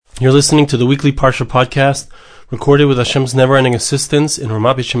You're listening to the weekly Parsha podcast, recorded with Hashem's never-ending assistance in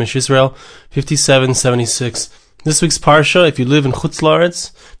Ramat Beit Shemesh, Israel, 5776. This week's Parsha, if you live in Chutz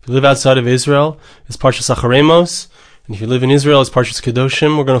La'aretz, if you live outside of Israel, is Parshas Acharei Mos, and if you live in Israel, it's Parshas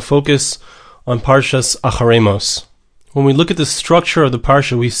Kedoshim. We're going to focus on Parshas Acharei Mos. When we look at the structure of the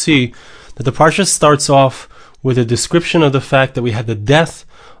Parsha, we see that the Parsha starts off with a description of the fact that we had the death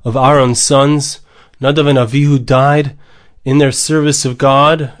of Aaron's sons. Nadav and Avihu died in their service of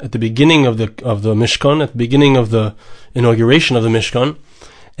God at the beginning of the Mishkan, at the beginning of the inauguration of the Mishkan.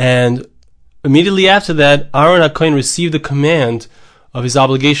 And immediately after that, Aaron HaKohen received the command of his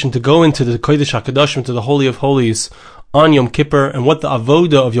obligation to go into the Kodesh HaKadoshim, to the Holy of Holies, on Yom Kippur, and what the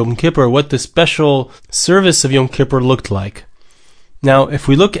avoda of Yom Kippur, what the special service of Yom Kippur looked like. Now, if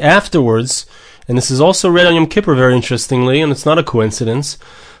we look afterwards, and this is also read on Yom Kippur very interestingly, and it's not a coincidence,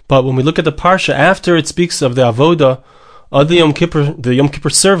 but when we look at the Parsha, after it speaks of the avoda of the Yom Kippur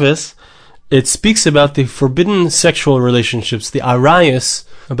service, it speaks about the forbidden sexual relationships, the arayos,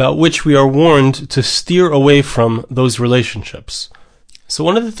 about which we are warned to steer away from those relationships. So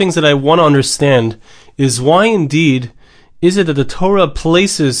one of the things that I want to understand is why indeed is it that the Torah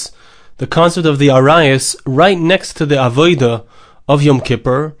places the concept of the arayos right next to the avoda of Yom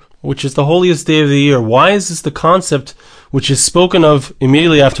Kippur, which is the holiest day of the year. Why is this the concept which is spoken of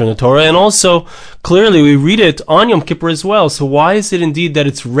immediately after in the Torah? And also, clearly, we read it on Yom Kippur as well. So why is it indeed that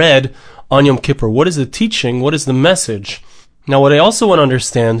it's read on Yom Kippur? What is the teaching? What is the message? Now, what I also want to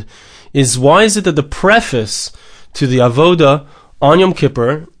understand is why is it that the preface to the avoda on Yom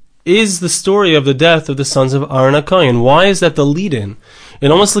Kippur is the story of the death of the sons of Aaron HaKohen? Why is that the lead-in? It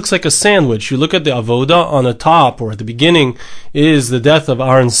almost looks like a sandwich. You look at the avoda on the top, or at the beginning, is the death of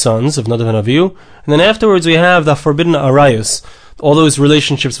Aaron's sons, of Nadav and Avihu, and then afterwards we have the forbidden arayos, all those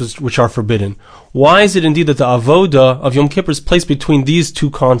relationships which are forbidden. Why is it indeed that the avoda of Yom Kippur is placed between these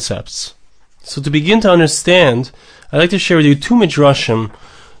two concepts? So to begin to understand, I'd like to share with you two midrashim.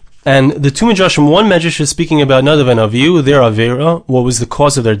 And the two midrashim, one midrash is speaking about Nadav and Avihu, their avera, what was the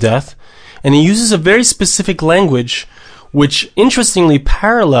cause of their death, and he uses a very specific language which interestingly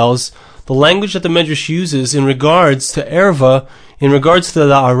parallels the language that the Medrash uses in regards to erva, in regards to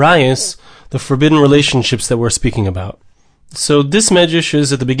the arayos, the forbidden relationships that we're speaking about. So this Medrash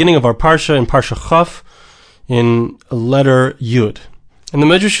is at the beginning of our Parsha, in Parsha Chaf, in letter Yud. And the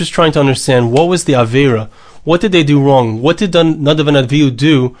Medrash is trying to understand what was the avera, what did they do wrong, what did Nadav and Avihu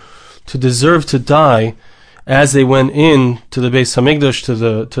do to deserve to die as they went in to the Beis Hamikdash,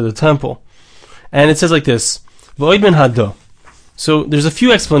 to the temple. And it says like this, V'oid ben hado. So there's a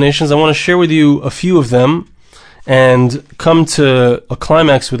few explanations. I want to share with you a few of them and come to a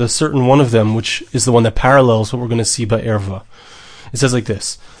climax with a certain one of them, which is the one that parallels what we're going to see by erva. It says like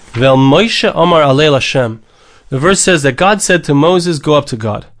this, Vel Moshe Amar Alei Hashem. The verse says that God said to Moses, go up to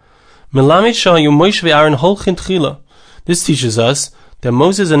God. Melamid shahayu Moshe ve'Aaron holchin tchila. This teaches us that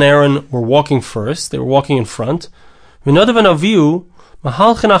Moses and Aaron were walking first. They were walking in front. V'Nadav and Avihu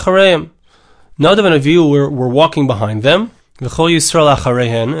mahalchin achareim. Nadav and Avihu were walking behind them. V'chol Yisrael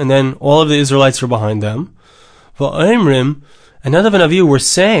acharehen. And then all of the Israelites were behind them. V'Oimrim. And Nadav and Avihu were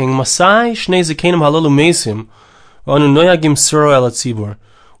saying, Masai shnei zekenim halalu mesim. V'anu noyagim suro el hatzibur.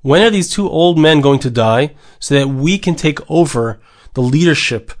 When are these two old men going to die so that we can take over the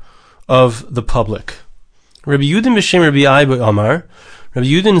leadership of the public? Rabbi Yudin b'shem Rabbi Aibai Amar. Rabbi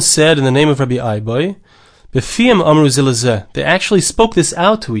Yudin said in the name of Rabbi Aibai, B'fiyam amru zilazeh. They actually spoke this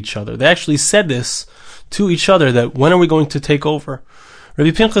out to each other. They actually said this to each other, that when are we going to take over?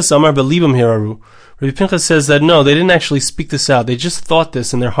 Rabbi Pinchas Amar b'libam hiraru. Rabbi Pinchas says that no, they didn't actually speak this out. They just thought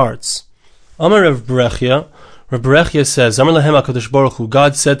this in their hearts. Amar Rav Berechia. Rav Berechia says, Amar lahem HaKadosh Baruch Hu.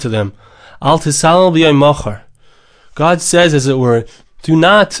 God said to them, Al tisal b'yom machar. God says, as it were, do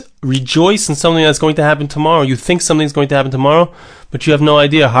not rejoice in something that's going to happen tomorrow. You think something's going to happen tomorrow, but you have no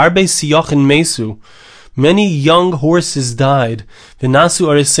idea. Harbe siyachin mesu. Many young horses died. V'nasu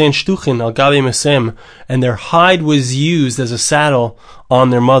aresein shtuchin al gabe mesem. And their hide was used as a saddle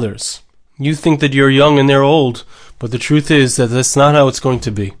on their mothers. You think that you're young and they're old, but the truth is that that's not how it's going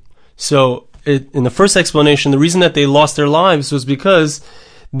to be. So, in the first explanation, the reason that they lost their lives was because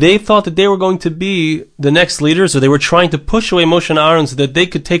they thought that they were going to be the next leaders, or they were trying to push away Moshe and Aaron so that they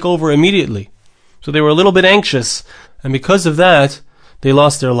could take over immediately. So they were a little bit anxious, and because of that, they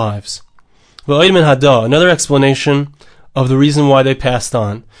lost their lives. Another explanation of the reason why they passed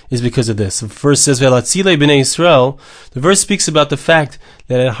on is because of this. The verse says, V'elatzilei b'nei Yisrael. The verse speaks about the fact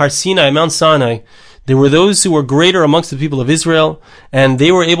that at Har Sinai, Mount Sinai, there were those who were greater amongst the people of Israel, and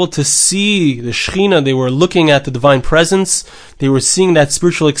they were able to see the Shekhinah. They were looking at the divine presence. They were seeing that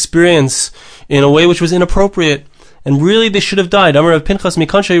spiritual experience in a way which was inappropriate. and really they should have died. Amar Rav Pinchas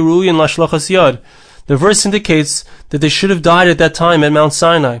Mikanshe Ru'in Lashlachas Yad. The verse indicates that they should have died at that time at Mount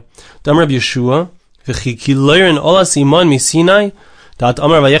Sinai. Amar Rav Yeshua V'chi ki lo'yerin olas iman misinai.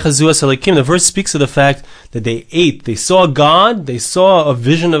 The verse speaks of the fact that they ate. They saw God, they saw a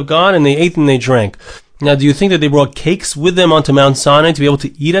vision of God, and they ate and they drank. Now, do you think that they brought cakes with them onto Mount Sinai to be able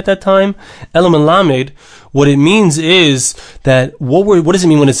to eat at that time? Elam Lamed, what it means is that, what does it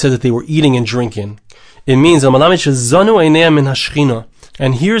mean when it says that they were eating and drinking? It means, and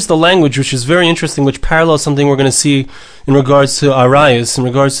here's the language which is very interesting, which parallels something we're going to see in regards to arayos, in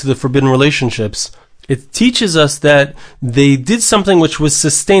regards to the forbidden relationships. It teaches us that they did something which was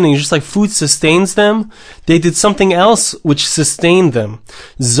sustaining, just like food sustains them. They did something else which sustained them.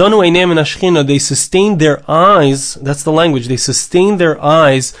 Zonu einam and ashchina, they sustained their eyes, that's the language, they sustained their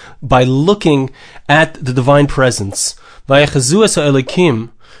eyes by looking at the divine presence. Vayechazu es ha'elikim,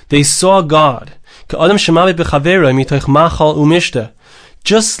 they saw God. Ka'adam shemavet b'chaveroi mitoich machal umishta,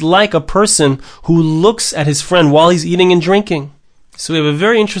 just like a person who looks at his friend while he's eating and drinking. So we have a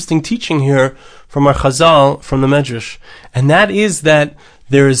very interesting teaching here from our Chazal, from the Medrash, and that is that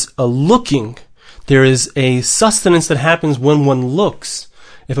there is a looking, there is a sustenance that happens when one looks.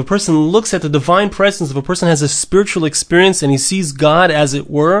 If a person looks at the divine presence, if a person has a spiritual experience and he sees God as it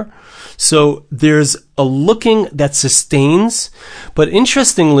were, so there's a looking that sustains. But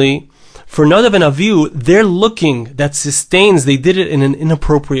interestingly, for Nadav and Avihu, their looking that sustains, they did it in an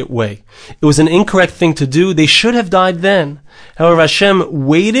inappropriate way. It was an incorrect thing to do. They should have died then. However, Hashem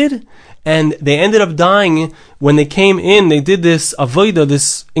waited, and they ended up dying when they came in. They did this avodah,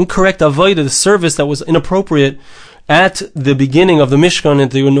 this incorrect avodah, the service that was inappropriate at the beginning of the Mishkan,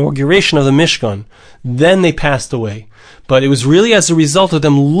 at the inauguration of the Mishkan. Then they passed away. But it was really as a result of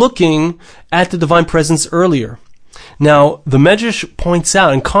them looking at the divine presence earlier. Now, the Medrash points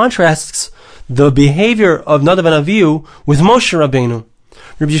out and contrasts the behavior of Nadav and Avihu with Moshe Rabbeinu.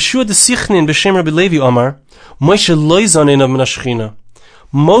 Rabbi Yeshua the Sichnin b'shem Rabbi Levi Amar, Moshe lo zaneinav min hashchina.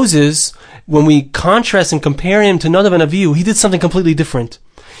 Moses, when we contrast and compare him to Nadav and Avihu, he did something completely different.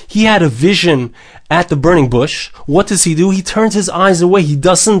 He had a vision at the burning bush. What does he do? He turns his eyes away. He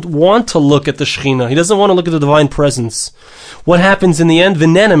doesn't want to look at the Shekhinah. He doesn't want to look at the divine presence. What happens in the end?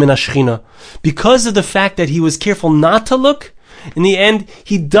 V'nena min hashchina. Because of the fact that he was careful not to look, in the end,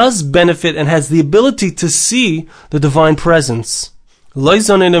 he does benefit and has the ability to see the divine presence. Where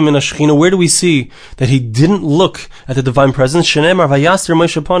do we see that he didn't look at the divine presence?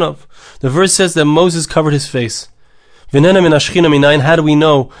 The verse says that Moses covered his face. How do we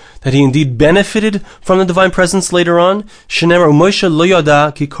know that he indeed benefited from the divine presence later on?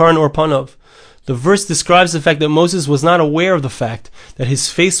 The verse describes the fact that Moses was not aware of the fact that his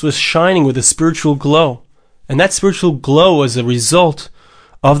face was shining with a spiritual glow. And that spiritual glow was a result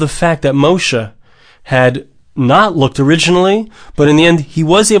of the fact that Moshe had not looked originally, but in the end he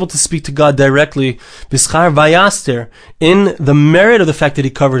was able to speak to God directly, Bischar Vayaster, in the merit of the fact that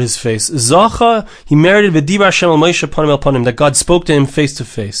he covered his face. Zacha, he merited V'dibar Hashem al Moshe panim el panim, that God spoke to him face to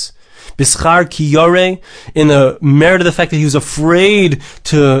face. Bischar Kiyore, in the merit of the fact that he was afraid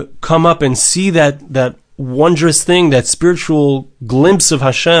to come up and see that wondrous thing, that spiritual glimpse of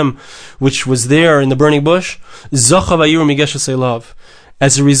Hashem, which was there in the burning bush. Zacha Vayir Migeshes Elav.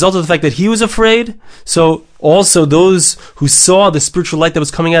 As a result of the fact that he was afraid, so also those who saw the spiritual light that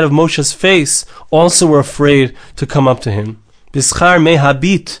was coming out of Moshe's face also were afraid to come up to him. Bischar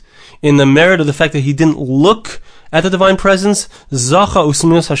mehabit, in the merit of the fact that he didn't look at the divine presence, Zacha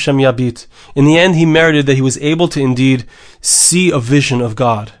usmius Hashem yabit. In the end, he merited that he was able to indeed see a vision of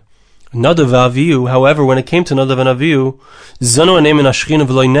God. Nadav Avihu, however, when it came to Nadav and Avihu, Zanu anem min hashchina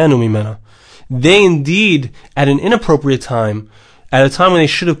v'lo inenu mimena. They indeed, at an inappropriate time, at a time when they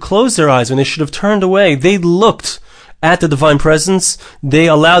should have closed their eyes, when they should have turned away, they looked at the divine presence. They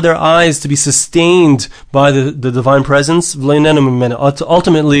allowed their eyes to be sustained by the divine presence.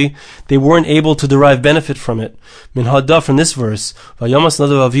 Ultimately, they weren't able to derive benefit from it. Min hada, from this verse, Vayamas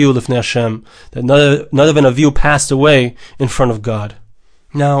Nadav Avihu lifnei Hashem, that Nadav and Avihu passed away in front of God.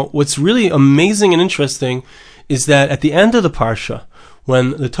 Now, what's really amazing and interesting is that at the end of the parsha,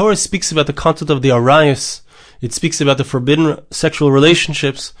 when the Torah speaks about the content of the arayos, it speaks about the forbidden sexual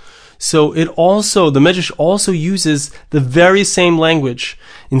relationships. So the Medrash also uses the very same language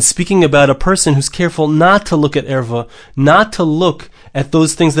in speaking about a person who's careful not to look at erva, not to look at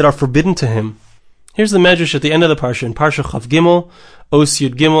those things that are forbidden to him. Here's the Medrash at the end of the parsha, in Parsha Chav Gimel, Os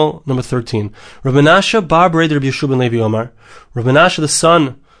Yud Gimel, number 13. Rav Menashe bar Breder Rabbi Yeshua ben Levi Omar. Rav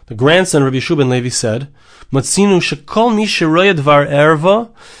Menashe, the grandson of Rabbi Yeshua ben Levi, said, Matzinu shekol mi sheroya dvar erva,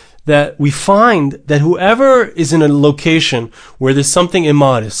 that we find that whoever is in a location where there's something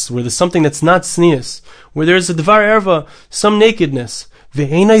immodest, where there's something that's not tznius, where there's a devar erva, some nakedness,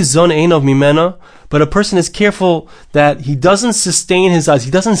 ve'enai zon einov mimena, but a person is careful that he doesn't sustain his eyes,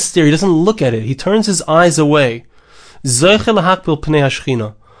 he doesn't stare, he doesn't look at it, he turns his eyes away. Zoiche lahakpil pnei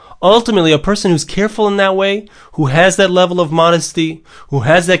hashchina. Ultimately, a person who's careful in that way, who has that level of modesty, who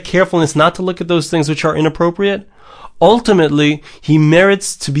has that carefulness not to look at those things which are inappropriate, ultimately, he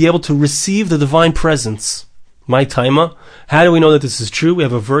merits to be able to receive the divine presence. My taima. How do we know that this is true? We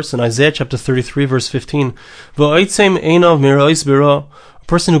have a verse in Isaiah chapter 33, verse 15. A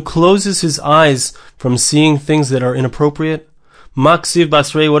person who closes his eyes from seeing things that are inappropriate. Maksiv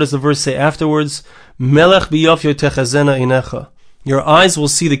basrei, what does the verse say afterwards? Melech biyofyo techazena inecha. Your eyes will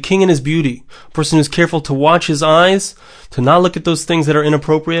see the king in his beauty. A person who's careful to watch his eyes, to not look at those things that are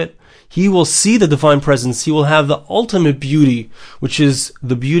inappropriate, he will see the divine presence. He will have the ultimate beauty, which is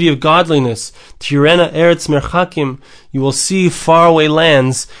the beauty of godliness. Tirena eretz merchakim. You will see faraway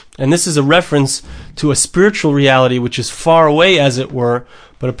lands. And this is a reference to a spiritual reality, which is far away, as it were,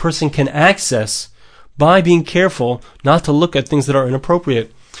 but a person can access by being careful not to look at things that are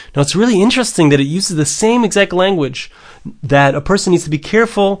inappropriate. Now, it's really interesting that it uses the same exact language, that a person needs to be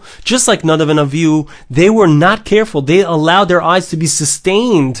careful, just like Nadav and Avihu. They were not careful. They allowed their eyes to be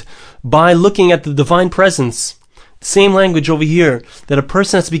sustained by looking at the divine presence. Same language over here, that a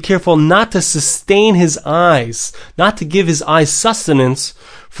person has to be careful not to sustain his eyes, not to give his eyes sustenance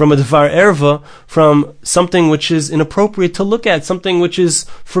from a devar erva, from something which is inappropriate to look at, something which is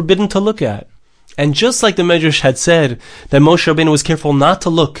forbidden to look at. And just like the Medrash had said that Moshe Rabbeinu was careful not to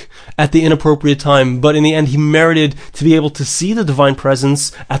look at the inappropriate time, but in the end he merited to be able to see the divine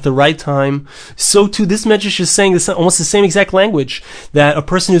presence at the right time, so too this Medrash is saying this, almost the same exact language, that a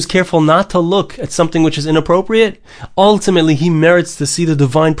person who's careful not to look at something which is inappropriate, ultimately he merits to see the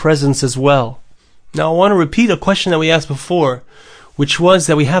divine presence as well. Now I want to repeat a question that we asked before, which was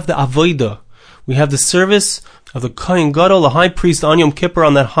that we have the avodah, we have the service of the Kohen Gadol, the high priest on Yom Kippur,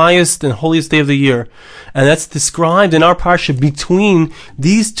 on that highest and holiest day of the year. And that's described in our parsha between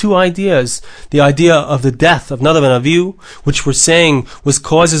these two ideas. The idea of the death of Nadav and Avihu, which we're saying was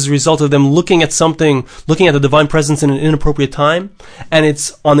caused as a result of them looking at something, looking at the divine presence in an inappropriate time. And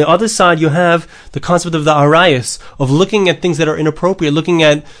it's, on the other side, you have the concept of the arayas, of looking at things that are inappropriate, looking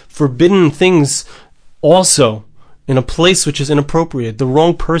at forbidden things also in a place which is inappropriate, the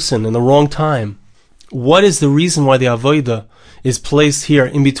wrong person in the wrong time. What is the reason why the avodah is placed here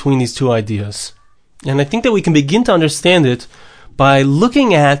in between these two ideas? And I think that we can begin to understand it by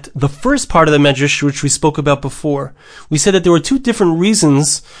looking at the first part of the Medrash, which we spoke about before. We said that there were two different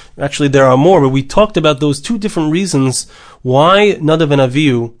reasons, actually there are more, but we talked about those two different reasons why Nadav and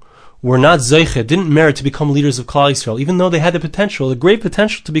Avihu were not zeiche, didn't merit to become leaders of Klal Yisrael, even though they had the potential, the great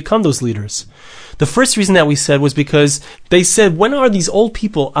potential to become those leaders. The first reason that we said was because they said, when are these old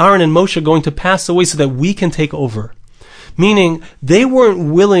people, Aaron and Moshe, going to pass away so that we can take over? Meaning, they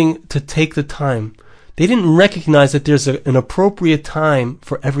weren't willing to take the time. They didn't recognize that there's an appropriate time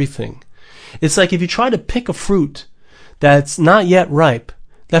for everything. It's like if you try to pick a fruit that's not yet ripe,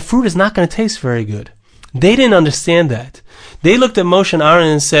 that fruit is not going to taste very good. They didn't understand that. They looked at Moshe and Aaron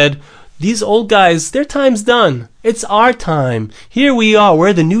and said, these old guys, their time's done. It's our time. Here we are.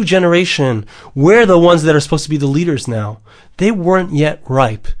 We're the new generation. We're the ones that are supposed to be the leaders now. They weren't yet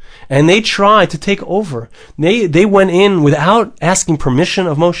ripe. And they tried to take over. They went in without asking permission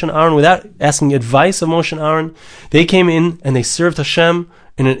of Moshe and Aaron, without asking advice of Moshe and Aaron. They came in and they served Hashem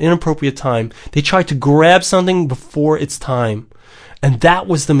in an inappropriate time. They tried to grab something before its time. And that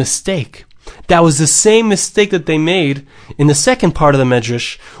was the mistake. That was the same mistake that they made in the second part of the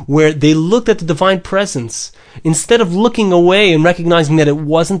Medrash, where they looked at the divine presence. Instead of looking away and recognizing that it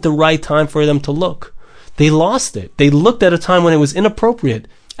wasn't the right time for them to look, they lost it. They looked at a time when it was inappropriate,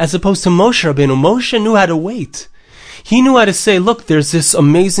 as opposed to Moshe Rabbeinu. Moshe knew how to wait. He knew how to say, look, there's this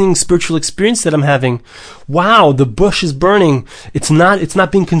amazing spiritual experience that I'm having. Wow, the bush is burning. It's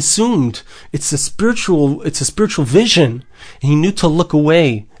not being consumed. It's a spiritual vision. And he knew to look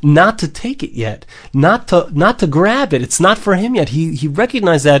away, not to take it yet, not to grab it. It's not for him yet. He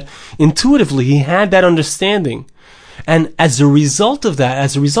recognized that intuitively. He had that understanding. And as a result of that,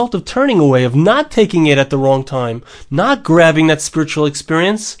 as a result of turning away, of not taking it at the wrong time, not grabbing that spiritual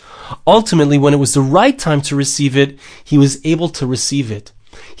experience, ultimately when it was the right time to receive it, he was able to receive it.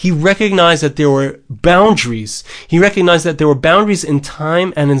 He recognized that there were boundaries. He recognized that there were boundaries in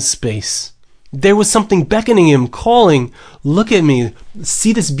time and in space. There was something beckoning him, calling, look at me,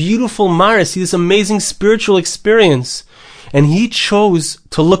 see this beautiful Mara, see this amazing spiritual experience. And he chose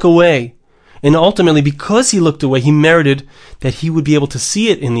to look away. And ultimately, because he looked away, he merited that he would be able to see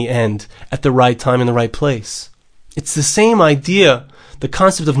it in the end, at the right time, in the right place. It's the same idea, the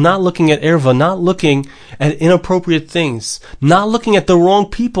concept of not looking at erva, not looking at inappropriate things, not looking at the wrong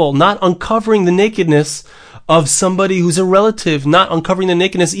people, not uncovering the nakedness of somebody who's a relative, not uncovering the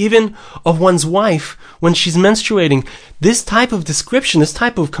nakedness even of one's wife when she's menstruating. This type of description, this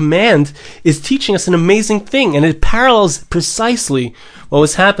type of command is teaching us an amazing thing, and it parallels precisely what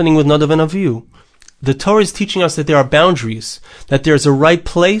was happening with Nadav and Avihu. The Torah is teaching us that there are boundaries, that there's a right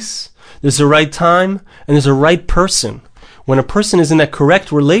place, there's a right time, and there's a right person. When a person is in that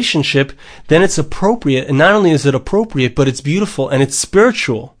correct relationship, then it's appropriate, and not only is it appropriate, but it's beautiful and it's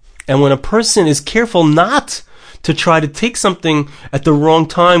spiritual. And when a person is careful not to try to take something at the wrong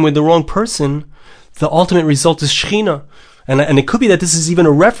time with the wrong person, the ultimate result is Shechina. And it could be that this is even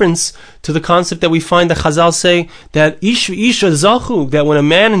a reference to the concept that we find that Chazal say that Isha Zachu, that when a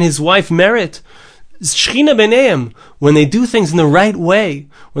man and his wife merit, Shechina b'neim, when they do things in the right way,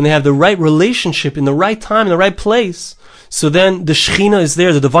 when they have the right relationship in the right time, in the right place, so then the Shechina is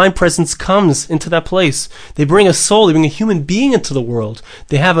there, the divine presence comes into that place. They bring a soul, they bring a human being into the world.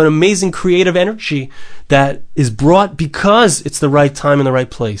 They have an amazing creative energy that is brought because it's the right time and the right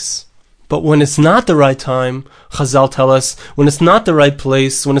place. But when it's not the right time, Chazal tell us, when it's not the right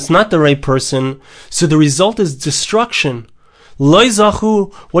place, when it's not the right person, so the result is destruction. Loi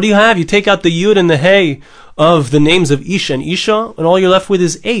zachu, what do you have? You take out the yud and the hey of the names of Isha and Isha, and all you're left with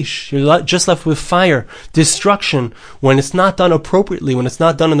is Eish. You're just left with fire, destruction, when it's not done appropriately, when it's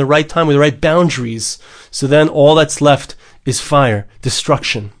not done in the right time with the right boundaries. So then all that's left is fire,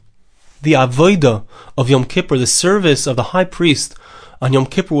 destruction. The avodah of Yom Kippur, the service of the high priest on Yom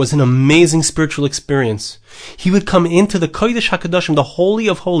Kippur, was an amazing spiritual experience. He would come into the Kodesh HaKadoshim, the Holy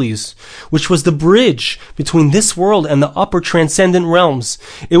of Holies, which was the bridge between this world and the upper transcendent realms.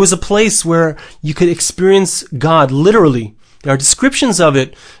 It was a place where you could experience God, literally. There are descriptions of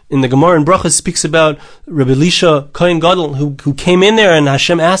it in the Gemara in Brachos. Speaks about Rabbi Elisha Kohen Gadol, who came in there and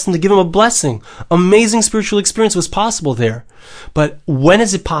Hashem asked him to give him a blessing. Amazing spiritual experience was possible there. But when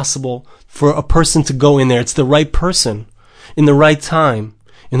is it possible for a person to go in there? It's the right person, in the right time,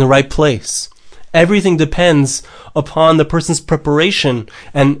 in the right place. Everything depends upon the person's preparation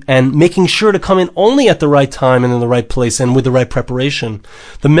and making sure to come in only at the right time and in the right place and with the right preparation.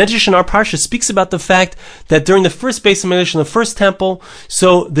 The Medrash in our Parsha speaks about the fact that during the first Beis HaMikdash, in the first temple,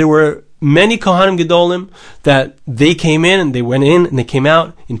 so there were many Kohanim Gedolim that they came in and they went in and they came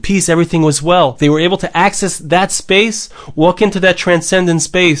out in peace. Everything was well. They were able to access that space, walk into that transcendent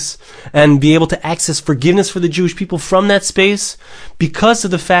space, and be able to access forgiveness for the Jewish people from that space because of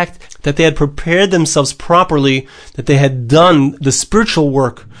the fact that they had prepared themselves properly, that they had done the spiritual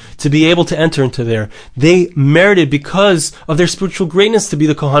work to be able to enter into there. They merited, because of their spiritual greatness, to be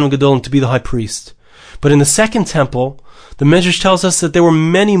the Kohanim Gedolim, to be the high priest. But in the second temple, the Medrash tells us that there were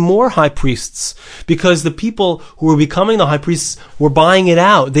many more high priests because the people who were becoming the high priests were buying it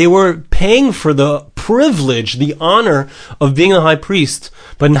out. They were paying for the privilege, the honor of being a high priest.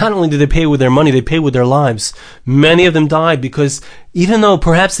 But not only did they pay with their money, they paid with their lives. Many of them died because even though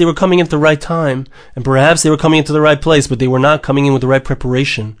perhaps they were coming in at the right time and perhaps they were coming into the right place, but they were not coming in with the right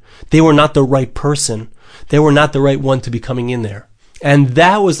preparation. They were not the right person. They were not the right one to be coming in there. And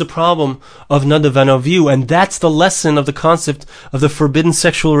that was the problem of Nadav and Avihu, and that's the lesson of the concept of the forbidden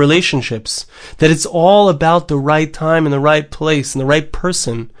sexual relationships. That it's all about the right time and the right place and the right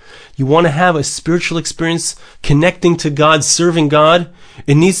person. You want to have a spiritual experience connecting to God, serving God.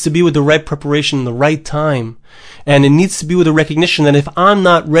 It needs to be with the right preparation and the right time. And it needs to be with a recognition that if I'm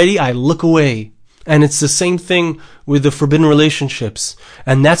not ready, I look away. And it's the same thing with the forbidden relationships.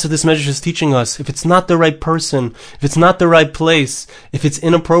 And that's what this message is teaching us. If it's not the right person, if it's not the right place, if it's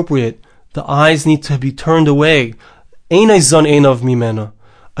inappropriate, the eyes need to be turned away. Einai zon einav mimena.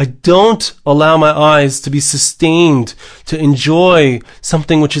 I don't allow my eyes to be sustained to enjoy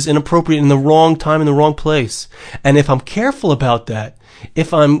something which is inappropriate in the wrong time, in the wrong place. And if I'm careful about that,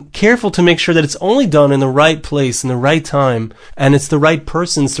 if I'm careful to make sure that it's only done in the right place, in the right time, and it's the right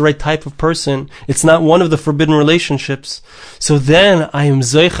person, it's the right type of person, it's not one of the forbidden relationships, so then I am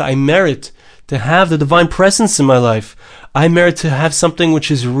zeicha, I merit to have the divine presence in my life. I merit to have something which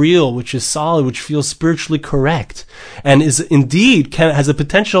is real, which is solid, which feels spiritually correct, and is indeed has a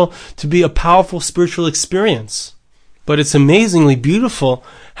potential to be a powerful spiritual experience. But it's amazingly beautiful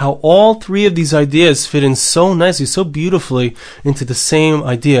how all three of these ideas fit in so nicely, so beautifully into the same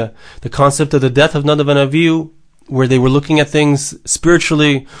idea. The concept of the death of Nadav and Avihu, where they were looking at things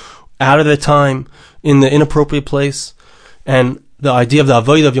spiritually out of their time, in the inappropriate place, and the idea of the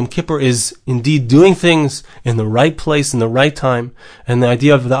avodah of Yom Kippur is indeed doing things in the right place, in the right time, and the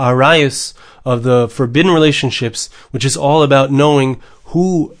idea of the arayos, of the forbidden relationships, which is all about knowing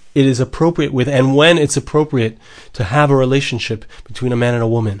who it is appropriate with and when it's appropriate to have a relationship between a man and a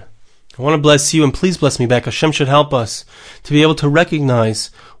woman. I want to bless you, and please bless me back. Hashem should help us to be able to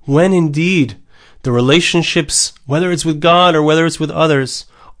recognize when indeed the relationships, whether it's with God or whether it's with others,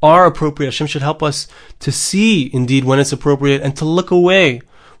 are appropriate. Hashem should help us to see indeed when it's appropriate and to look away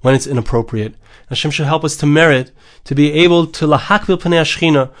when it's inappropriate. Hashem should help us to merit, to be able to lahakbil pnei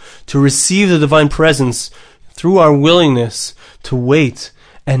Shechina, to receive the divine presence through our willingness to wait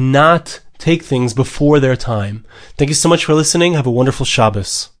and not take things before their time. Thank you so much for listening. Have a wonderful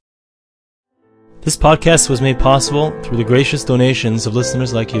Shabbos. This podcast was made possible through the gracious donations of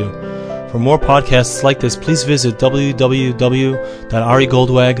listeners like you. For more podcasts like this, please visit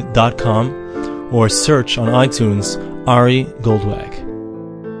www.arigoldwag.com or search on iTunes Ari Goldwag.